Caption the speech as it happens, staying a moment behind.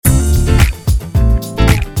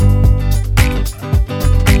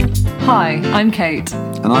Hi, I'm Kate.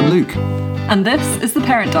 And I'm Luke. And this is The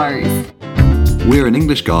Parent Diaries. We're an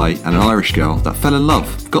English guy and an Irish girl that fell in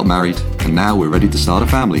love, got married, and now we're ready to start a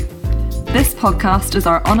family. This podcast is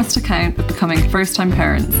our honest account of becoming first-time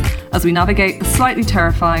parents as we navigate the slightly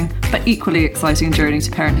terrifying but equally exciting journey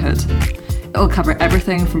to parenthood. It'll cover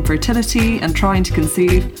everything from fertility and trying to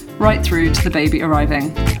conceive right through to the baby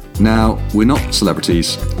arriving. Now, we're not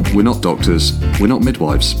celebrities, we're not doctors, we're not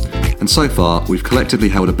midwives, and so far we've collectively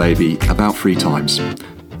held a baby about 3 times.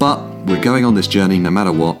 But we're going on this journey no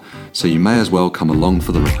matter what, so you may as well come along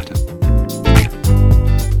for the ride.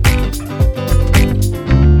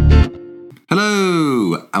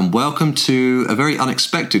 Hello, and welcome to a very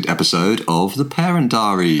unexpected episode of The Parent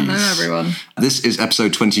Diaries. Hello, everyone. This is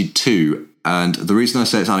episode 22, and the reason I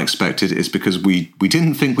say it's unexpected is because we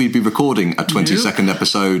didn't think we'd be recording a 20-second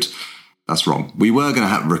episode. That's wrong. We were going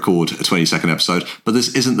to record a 20-second episode, but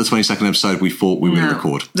this isn't the 20-second episode we thought we would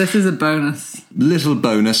record. This is a bonus. Little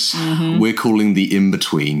bonus. We're calling The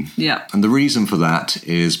Inbetween. Yeah. And the reason for that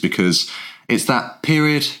is because it's that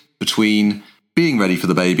period between being ready for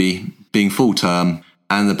the baby, being full term,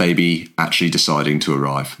 and the baby actually deciding to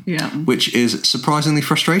arrive. Yeah. Which is surprisingly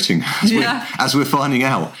frustrating as we're finding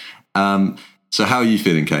out. So how are you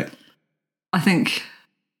feeling, Kate? I think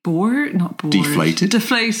not bored. Deflated?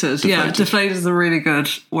 Deflated. Yeah, deflated is a really good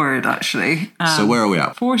word, actually. So where are we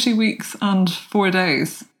at? 40 weeks and 4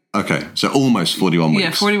 days. Okay, so almost 41 weeks.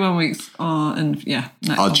 Yeah, 41 weeks. Our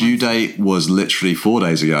due date was literally 4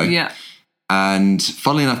 days ago. Yeah. And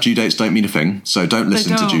funnily enough, due dates don't mean a thing, so don't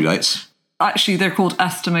listen to due dates. Actually, they're called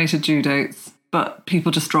estimated due dates, but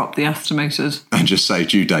people just drop the estimated. And just say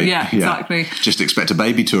due date. Yeah, exactly. Just expect a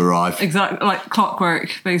baby to arrive. Exactly, like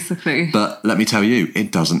clockwork, basically. But let me tell you,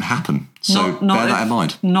 it doesn't happen. So bear that in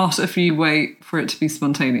mind. Not if you wait for it to be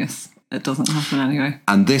spontaneous. It doesn't happen anyway.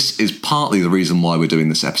 And this is partly the reason why we're doing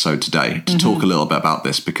this episode today, to talk a little bit about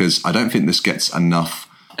this, because I don't think this gets enough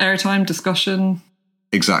airtime, discussion.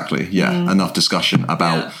 Exactly, yeah. Enough discussion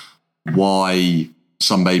about why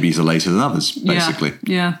some babies are later than others, basically.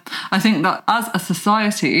 Yeah. I think that as a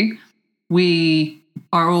society, we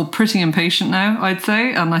are all pretty impatient now, I'd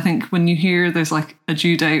say. And I think when you hear there's like a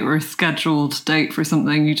due date or a scheduled date for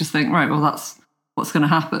something, you just think, right, well, that's what's going to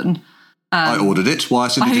happen. I ordered it. Why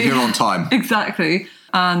should it be here on time? Exactly.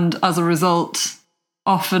 And as a result,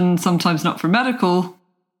 often, sometimes not for medical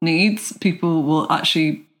needs, people will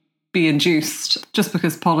actually be induced just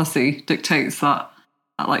because policy dictates that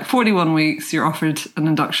at like 41 weeks you're offered an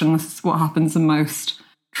induction. This is what happens in most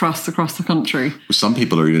trusts across the country. Some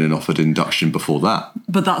people are even offered induction before that.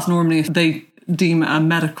 But that's normally if they deem it a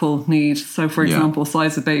medical need. So for example,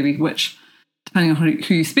 size of baby, which depending on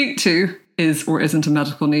who you speak to is or isn't a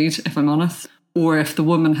medical need, if I'm honest. Or if the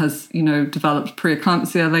woman has, developed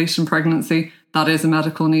preeclampsia late in pregnancy, that is a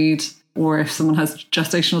medical need. Or if someone has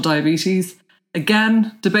gestational diabetes,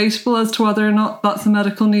 again, debatable as to whether or not that's a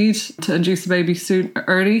medical need to induce a baby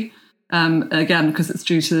early. Again, because it's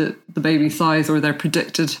due to the baby's size or their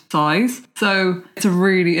predicted size. So it's a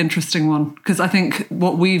really interesting one, because I think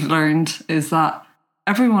what we've learned is that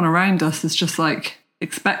everyone around us is just like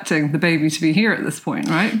expecting the baby to be here at this point,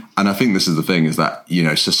 right? And I think this is the thing, is that,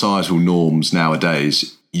 societal norms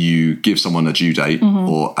nowadays, you give someone a due date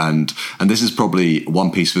and this is probably one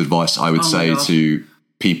piece of advice I would say to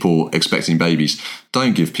people expecting babies.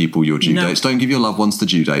 Don't give people your due dates. Don't give your loved ones the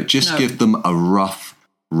due date. Just give them a rough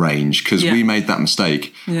range, because we made that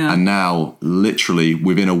mistake. Yeah. And now, literally,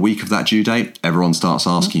 within a week of that due date, everyone starts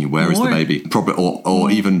asking you, where is the baby? Probably, or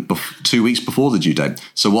even 2 weeks before the due date.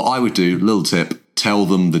 So what I would do, little tip, tell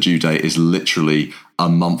them the due date is literally a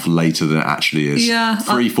month later than it actually is.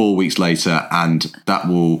 3-4 weeks later, and that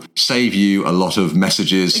will save you a lot of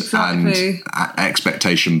messages and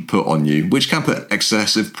expectation put on you, which can put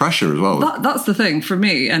excessive pressure as well. That's the thing for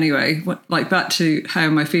me anyway. Like, back to how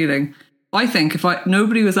am I feeling? I think if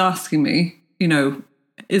nobody was asking me,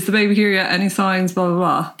 is the baby here yet? Any signs? Blah, blah,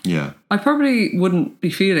 blah. Yeah. I probably wouldn't be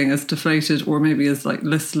feeling as deflated or maybe as like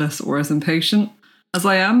listless or as impatient as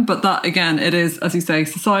I am. But that, again, it is, as you say,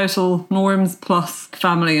 societal norms plus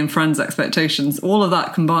family and friends' expectations. All of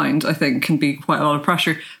that combined, I think, can be quite a lot of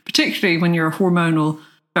pressure, particularly when you're a hormonal,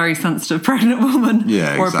 very sensitive pregnant woman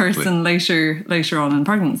or a person later on in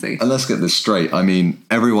pregnancy. And let's get this straight. I mean,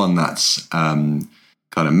 everyone that's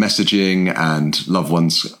kind of messaging and loved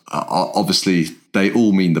ones, obviously they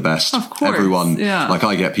all mean the best. Of course, everyone, like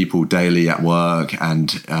I get people daily at work and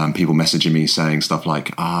people messaging me saying stuff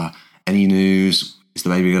like, any news? Is the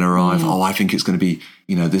baby going to arrive? Oh, I think it's going to be,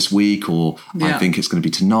 this week, or I think it's going to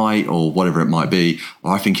be tonight, or whatever it might be.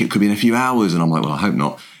 Or I think it could be in a few hours. And I'm like, well, I hope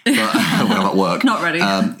not. when I'm at work. Not ready.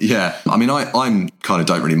 Yeah. I mean, I'm kind of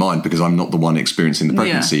don't really mind because I'm not the one experiencing the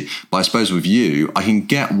pregnancy. But I suppose with you, I can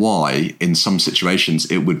get why in some situations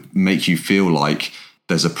it would make you feel like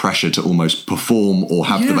there's a pressure to almost perform or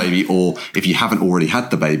have the baby, or if you haven't already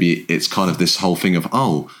had the baby, it's kind of this whole thing of,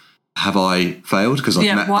 oh, have I failed? Because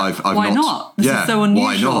I've why not? This is so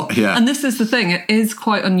unusual. Why not? Yeah. And this is the thing, it is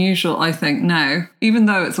quite unusual, I think, now, even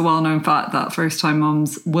though it's a well-known fact that first-time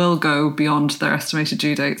mums will go beyond their estimated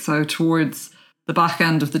due date, so towards the back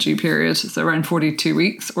end of the due period, so around 42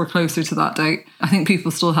 weeks or closer to that date, I think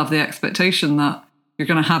people still have the expectation that you're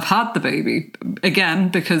going to have had the baby, again,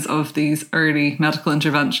 because of these early medical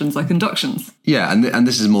interventions like inductions. Yeah, and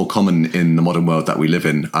this is more common in the modern world that we live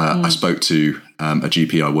in. I spoke to a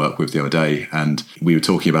GP I work with the other day, and we were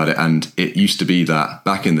talking about it, and it used to be that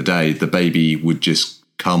back in the day, the baby would just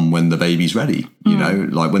come when the baby's ready, you know,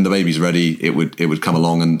 like when the baby's ready, it would come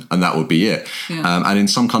along and that would be it. Yeah. And in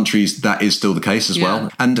some countries that is still the case as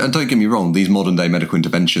well. And don't get me wrong, these modern day medical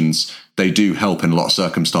interventions, they do help in a lot of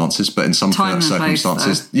circumstances, but in some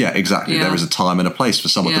circumstances, exactly. There is a time and a place for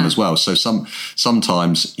some of them as well. So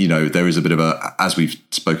sometimes, you know, there is a bit of a, as we've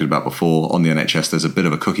spoken about before on the NHS, there's a bit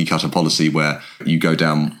of a cookie cutter policy where you go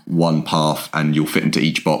down one path and you'll fit into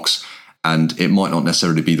each box. And it might not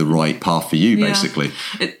necessarily be the right path for you, basically.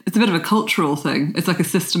 It's a bit of a cultural thing. It's like a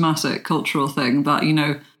systematic cultural thing that, you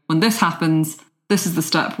know, when this happens, this is the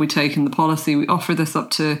step we take in the policy. We offer this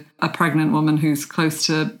up to a pregnant woman who's close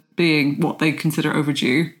to being what they consider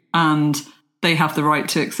overdue, and they have the right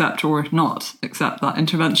to accept or not accept that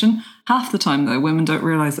intervention. Half the time, though, women don't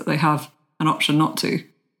realise that they have an option not to.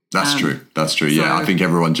 That's true. Yeah, I think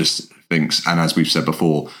everyone just thinks, and as we've said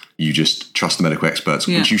before, you just trust the medical experts,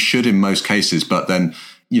 which you should in most cases. But then,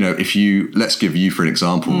 you know, let's give you for an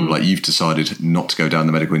example, like you've decided not to go down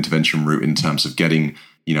the medical intervention route in terms of getting,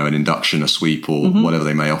 you know, an induction, a sweep, or whatever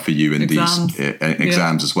they may offer you in these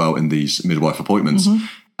exams as well, in these midwife appointments.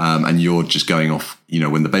 And you're just going off, you know,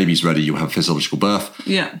 when the baby's ready, you'll have a physiological birth.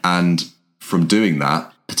 Yeah. And from doing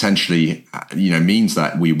that, potentially, you know, means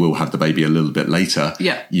that we will have the baby a little bit later,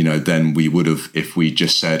 you know, than we would have if we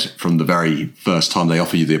just said from the very first time they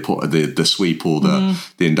offer you the sweep or the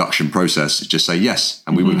induction process, just say yes,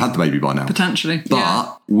 and we would have had the baby by now. Potentially.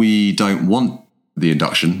 But we don't want the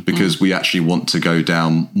induction because we actually want to go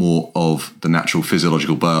down more of the natural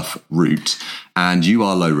physiological birth route. And you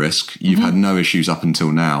are low risk. You've had no issues up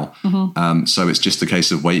until now. So it's just a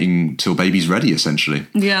case of waiting till baby's ready, essentially.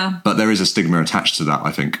 Yeah. But there is a stigma attached to that,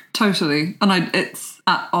 I think. Totally. And it's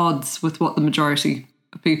at odds with what the majority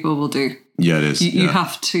of people will do. Yeah, it is. You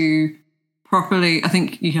have to properly, I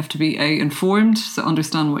think you have to be informed, so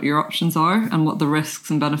understand what your options are and what the risks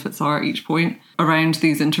and benefits are at each point around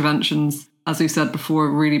these interventions. As we said before,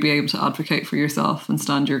 really be able to advocate for yourself and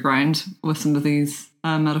stand your ground with some of these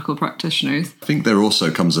medical practitioners. I think there also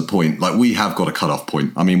comes a point, like we have got a cut-off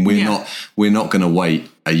point. I mean, we're not going to wait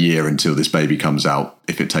a year until this baby comes out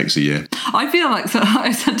if it takes a year. I feel like, so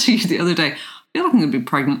I said to you the other day, I feel like I'm going to be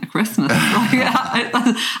pregnant at Christmas.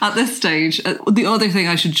 At this stage. The other thing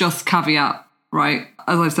I should just caveat, right,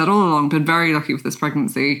 as I've said all along, been very lucky with this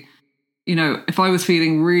pregnancy. You know, if I was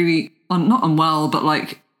feeling really, not unwell, but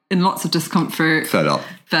like in lots of discomfort, fed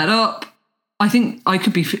up, I think I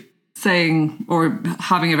could be saying or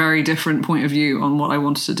having a very different point of view on what I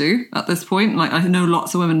wanted to do at this point. Like, I know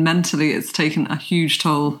lots of women mentally, it's taken a huge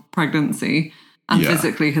toll, pregnancy, and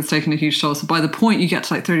physically has taken a huge toll. So by the point you get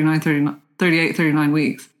to like 38, 39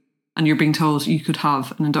 weeks, and you're being told you could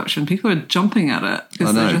have an induction, people are jumping at it.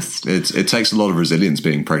 I know. It takes a lot of resilience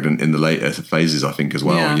being pregnant in the later phases, I think, as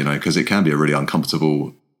well, you know, because it can be a really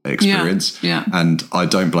uncomfortable experience. And I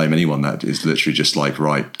don't blame anyone that is literally just like,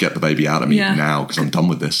 right, get the baby out of me now because I'm done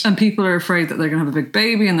with this. And people are afraid that they're going to have a big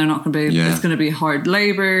baby and they're not going to be, it's going to be hard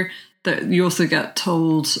labour. That you also get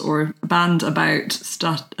told or banned about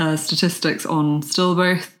statistics on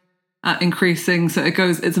stillbirth increasing. So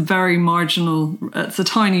it's a very marginal, it's a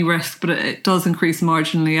tiny risk, but it does increase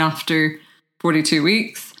marginally after 42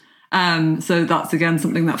 weeks. So that's, again,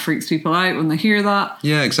 something that freaks people out when they hear that.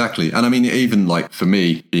 Yeah, exactly. And I mean, even like for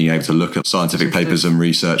me, being able to look at scientific papers and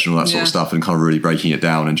research and all that sort of stuff and kind of really breaking it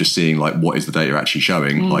down and just seeing like what is the data actually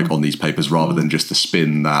showing like on these papers rather than just the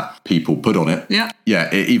spin that people put on it. Yeah.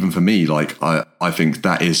 Yeah. Even for me, like I think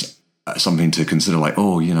that is something to consider, like,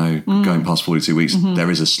 oh, you know, going past 42 weeks, there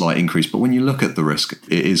is a slight increase. But when you look at the risk,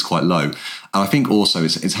 it is quite low. And I think also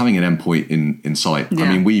it's having an endpoint in sight. Yeah. I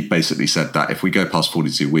mean, we basically said that if we go past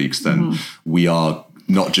 42 weeks, then we are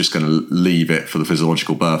not just going to leave it for the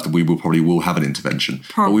physiological birth. We will have an intervention.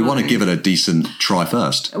 But we want to give it a decent try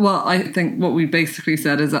first. Well, I think what we basically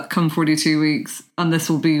said is that come 42 weeks, and this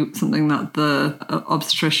will be something that the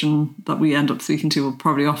obstetrician that we end up speaking to will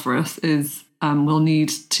probably offer us, is we'll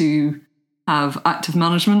need to have active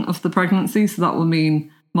management of the pregnancy. So that will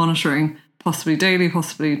mean monitoring, possibly daily,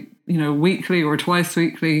 possibly, weekly or twice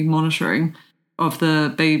weekly monitoring of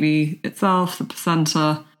the baby itself, the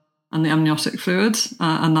placenta, and the amniotic fluid.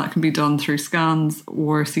 And that can be done through scans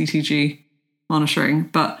or CTG monitoring.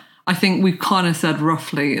 But I think we've kind of said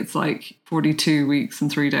roughly it's like 42 weeks and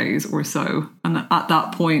 3 days or so. And at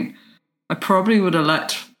that point, I probably would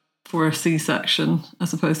elect for a C-section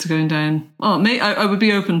as opposed to going down. Well, I would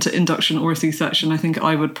be open to induction or C-section. I think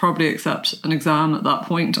I would probably accept an exam at that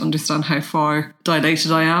point to understand how far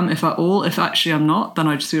dilated I am, if at all. If actually I'm not, then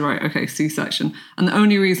I'd just be right, okay, C-section. And the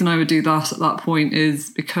only reason I would do that at that point is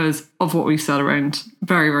because of what we've said around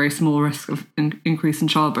very, very small risk of increase in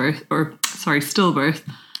stillbirth.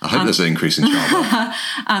 I hope there's an increase in childbirth.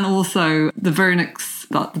 And also the vernix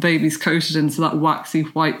that the baby's coated in, so that waxy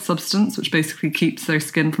white substance, which basically keeps their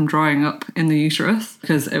skin from drying up in the uterus,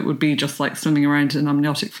 because it would be just like swimming around in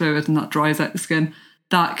amniotic fluid and that dries out the skin,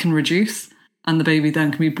 that can reduce. And the baby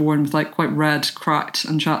then can be born with like quite red, cracked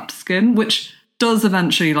and chapped skin, which does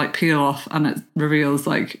eventually like peel off and it reveals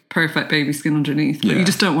like perfect baby skin underneath. But you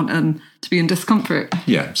just don't want them to be in discomfort.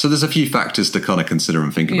 Yeah, so there's a few factors to kind of consider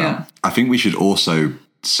and think about. Yeah. I think we should also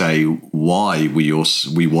say why we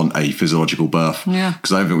want a physiological birth,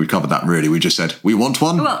 because I don't think we've covered that really. We just said we want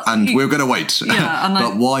one, we're going to wait.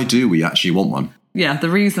 But why do we actually want one? Yeah,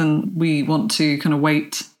 the reason we want to kind of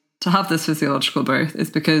wait to have this physiological birth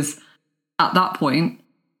is because at that point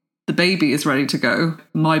the baby is ready to go,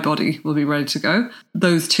 my body will be ready to go.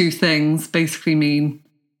 Those two things basically mean,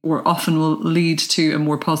 or often will lead to, a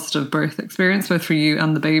more positive birth experience both for you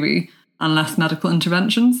and the baby, and less medical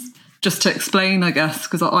interventions. Just to explain, I guess,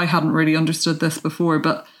 because I hadn't really understood this before,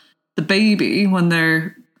 but the baby, when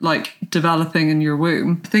they're like developing in your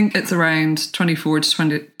womb, I think it's around 24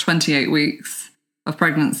 to 28 weeks of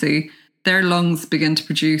pregnancy, their lungs begin to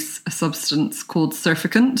produce a substance called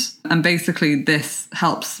surfactant. And basically this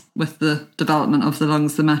helps with the development of the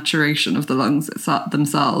lungs, the maturation of the lungs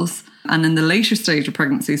themselves. And in the later stage of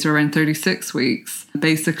pregnancy, so around 36 weeks,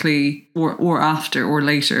 basically, or after or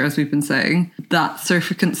later, as we've been saying, that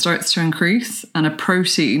surfactant starts to increase, and a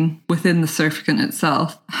protein within the surfactant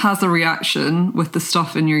itself has a reaction with the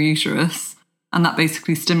stuff in your uterus, and that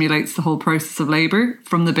basically stimulates the whole process of labour.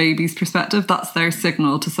 From the baby's perspective, that's their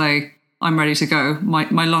signal to say, I'm ready to go.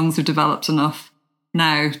 My lungs are developed enough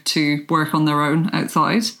now to work on their own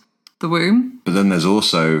outside the womb. But then there's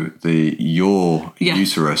also your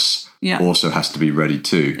uterus also has to be ready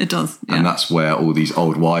too. It does. Yeah. And that's where all these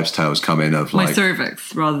old wives' tales come in of like... My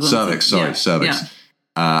cervix rather than... Cervix.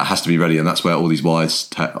 Has to be ready. And that's where all these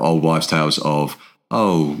old wives' tales of,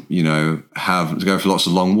 go for lots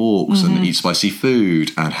of long walks and eat spicy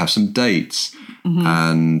food and have some dates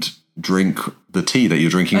and drink the tea that you're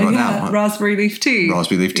drinking right now. Raspberry leaf tea.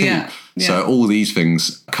 Yeah. So all these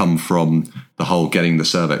things come from the whole getting the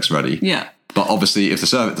cervix ready. Yeah. But obviously, if the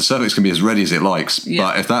cervix can be as ready as it likes,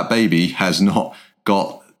 but if that baby has not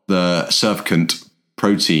got the surfactant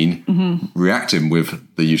protein reacting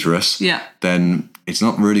with the uterus, then it's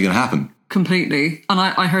not really going to happen. Completely. And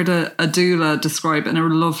I heard a doula describe it in a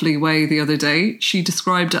lovely way the other day. She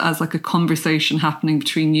described it as like a conversation happening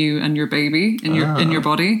between you and your baby in your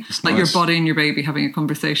body. Like your body and your baby having a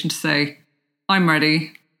conversation to say, I'm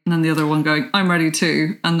ready. And then the other one going, I'm ready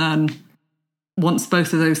too. And then once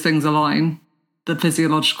both of those things align, the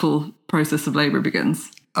physiological process of labour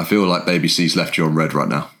begins. I feel like Baby C's left you on red right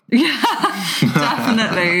now. Yeah,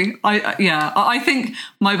 definitely. I think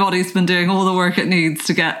my body's been doing all the work it needs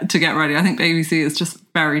to get ready. I think Baby C is just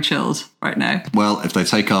very chilled right now. Well, if they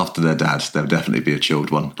take after their dad, there'll definitely be a chilled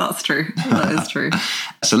one. That's true. That is true.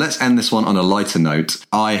 So let's end this one on a lighter note.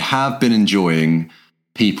 I have been enjoying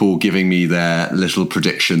people giving me their little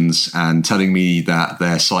predictions and telling me that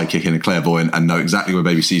they're psychic and a clairvoyant and know exactly where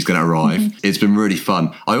Baby C is going to arrive. It's been really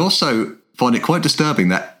fun. I also find it quite disturbing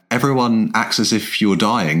that everyone acts as if you're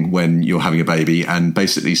dying when you're having a baby and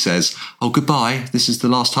basically says, oh, goodbye, this is the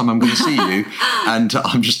last time I'm going to see you. And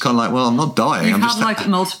I'm just kind of like, well, I'm not dying. You've had like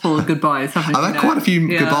multiple goodbyes, haven't you? I've had quite a few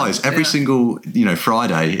goodbyes. Every single,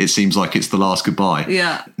 Friday, it seems like it's the last goodbye.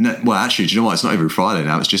 Yeah. No, well, actually, do you know what? It's not every Friday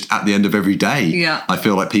now. It's just at the end of every day. Yeah. I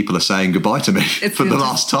feel like people are saying goodbye to me for the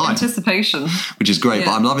last time. Anticipation. Which is great. Yeah.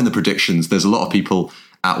 But I'm loving the predictions. There's a lot of people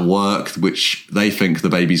at work, which they think the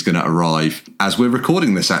baby's going to arrive as we're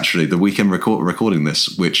recording this, actually, the weekend recording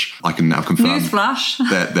this, which I can now confirm.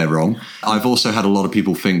 Newsflash. They're wrong. I've also had a lot of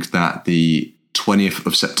people think that the 20th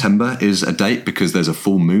of September is a date because there's a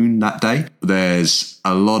full moon that day. There's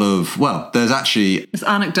a lot of, it's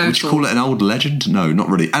anecdotal. Would you call it an old legend? No, not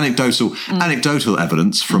really. Anecdotal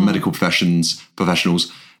evidence from medical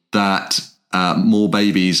professionals that more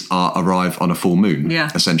babies arrive on a full moon,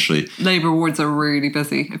 essentially. Labour wards are really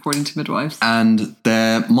busy, according to midwives. And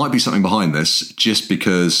there might be something behind this, just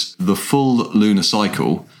because the full lunar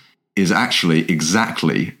cycle is actually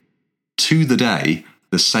exactly to the day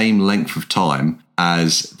the same length of time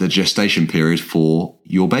as the gestation period for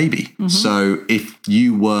your baby. Mm-hmm. So if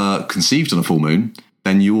you were conceived on a full moon,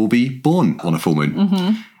 then you will be born on a full moon.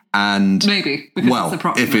 Mm-hmm. And maybe, because it's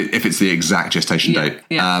approximate. if it's the exact gestation date.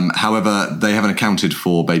 Yeah. However, they haven't accounted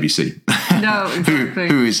for baby C. No, exactly.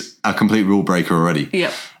 who is a complete rule breaker already.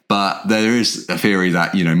 Yep. But there is a theory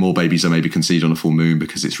that, more babies are maybe conceived on a full moon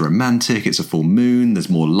because it's romantic, it's a full moon, there's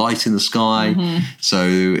more light in the sky. Mm-hmm.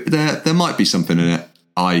 So there might be something in it.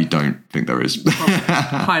 I don't think there is.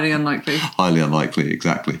 Highly unlikely. Highly unlikely,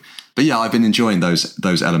 exactly. But yeah, I've been enjoying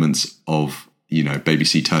those elements of, baby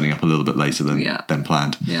C turning up a little bit later than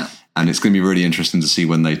planned. Yeah. And it's going to be really interesting to see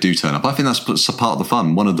when they do turn up. I think that's part of the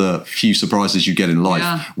fun. One of the few surprises you get in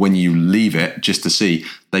life when you leave it just to see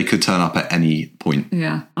they could turn up at any point.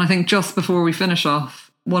 Yeah. And I think just before we finish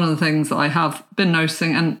off, one of the things that I have been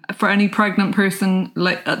noticing, and for any pregnant person,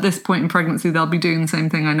 like at this point in pregnancy, they'll be doing the same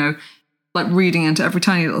thing, I know, like reading into every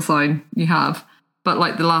tiny little sign you have. But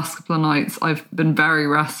like the last couple of nights, I've been very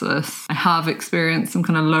restless. I have experienced some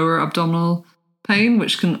kind of lower abdominal pain,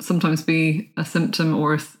 which can sometimes be a symptom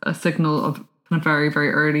or a signal of kind of very, very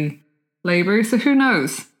early labour. So who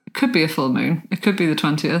knows? It could be a full moon. It could be the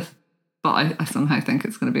 20th. But I somehow think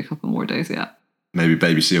it's going to be a couple more days yet. Maybe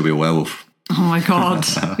baby C will be a werewolf. Oh my God.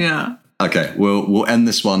 Yeah. Okay, we'll end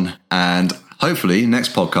this one. And hopefully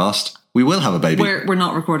next podcast, we will have a baby. We're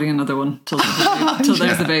not recording another one till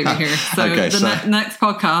there's a baby here. So next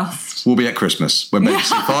podcast will be at Christmas when baby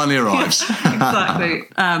C finally arrives. Exactly.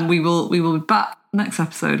 We will be back next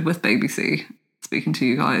episode with baby C speaking to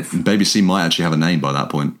you guys. Baby C might actually have a name by that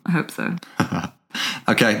point. I hope so.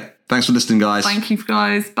 Okay. Thanks for listening, guys. Thank you,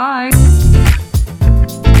 guys. Bye.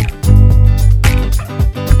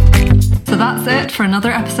 So that's it for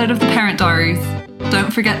another episode of The Parent Diaries.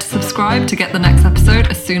 Don't forget to subscribe to get the next episode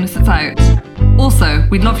as soon as it's out. Also,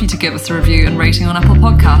 we'd love you to give us a review and rating on Apple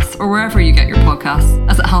Podcasts or wherever you get your podcasts,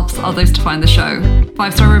 as it helps others to find the show.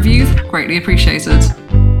 5-star reviews, greatly appreciated.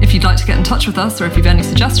 If you'd like to get in touch with us, or if you've any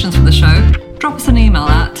suggestions for the show, drop us an email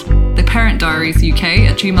at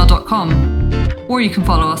theparentdiariesuk@gmail.com, or you can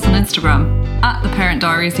follow us on Instagram at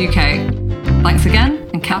theparentdiariesuk. Thanks again,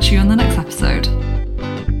 and catch you in the next episode.